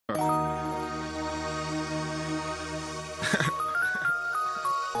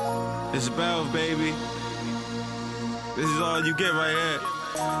It's bells, baby. This is all you get right here.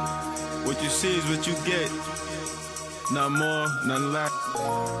 What you see is what you get. Nothing more, nothing less.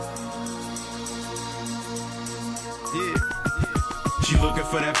 Yeah. She looking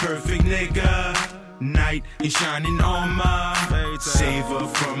for that perfect nigga. Knight in shining armor. Save her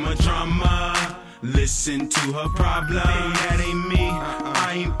from a drama. Listen to her problem. That ain't me.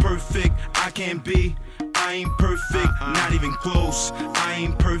 I ain't perfect. I can't be. I ain't perfect, not even close. I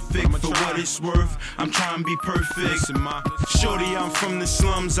ain't perfect for what it's worth. I'm trying to be perfect. Shorty, I'm from the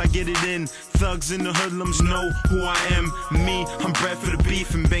slums, I get it in. Thugs in the hoodlums know who I am. Me, I'm bred for the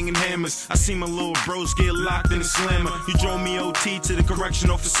beef and banging hammers. I see my little bros get locked in a slammer. You drove me OT to the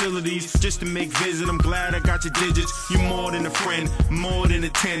correctional facilities just to make visit. I'm glad I got your digits. You more than a friend, more than a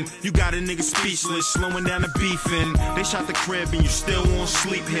 10. You got a nigga speechless, slowing down the beefing. They shot the crib and you still won't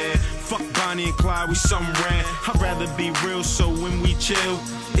sleep here. Fuck Bonnie and Clyde, we something rare. I'd rather be real, so when we chill,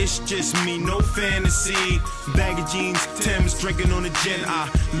 it's just me, no fantasy. Baggy jeans, Tim's, drinking on the gin. I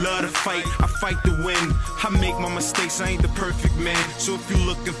love to fight, I fight to win. I make my mistakes, I ain't the perfect man. So if you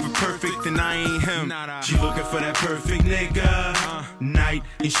looking for perfect, then I ain't him. She looking for that perfect nigga. Knight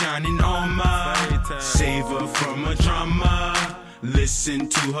in shining armor. Save her from a drama. Listen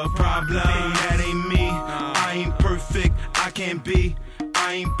to her problem. That ain't me. I ain't perfect, I can't be.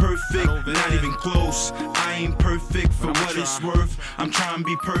 I ain't perfect, not even close. I ain't perfect for what it's worth. I'm trying to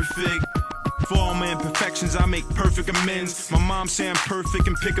be perfect. For all my imperfections, I make perfect amends. My mom say I'm perfect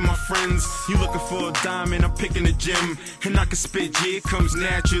and picking my friends. You looking for a diamond, I'm picking a gem. And I can spit, yeah, it comes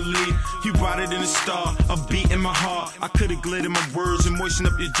naturally. You brighter than a star, a beat in my heart. I could've glittered my words and moistened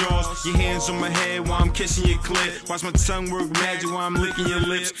up your jaws. Your hands on my head while I'm kissing your clit. Watch my tongue work magic while I'm licking your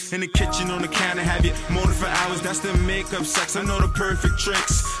lips. In the kitchen on the counter, have you moaning for hours. That's the makeup sex, I know the perfect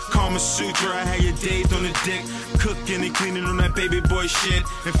tricks. Kama Sutra, I had your date on the dick. Cooking and cleaning on that baby boy shit.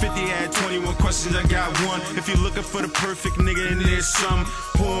 And 50 had 21 questions, I got one. If you're looking for the perfect nigga, and there's some.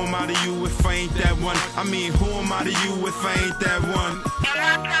 Who am I to you if I ain't that one? I mean, who am I to you if I ain't that one? You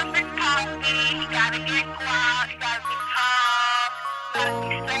want perfect coffee, you gotta get quiet, you gotta be tall, you gotta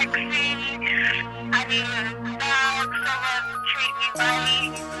be sexy. I need a dog, someone to treat me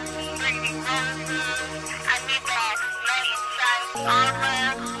right, bring me roses. I need that light inside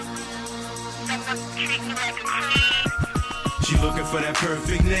armor, someone to treat me like a queen. She looking for that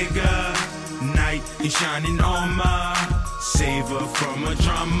perfect nigga. Knight in shining armor. Save her from a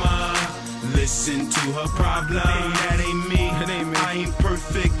drama. Listen to her problem. That ain't me. I ain't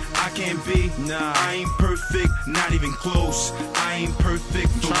perfect, I can't be. I ain't perfect, not even close. I ain't perfect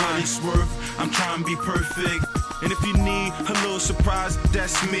for what it's worth. I'm trying to be perfect. And if you need a little surprise,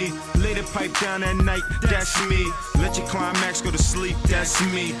 that's me. Lay the pipe down at night, that's me. Let your climax go to sleep, that's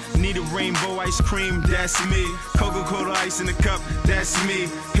me. Need a rainbow ice cream, that's me. Coca-Cola ice in a cup, that's me.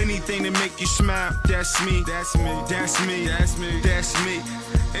 Anything to make you smile, that's me. That's me, that's me, that's me, that's me.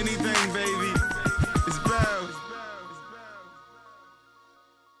 Anything, baby.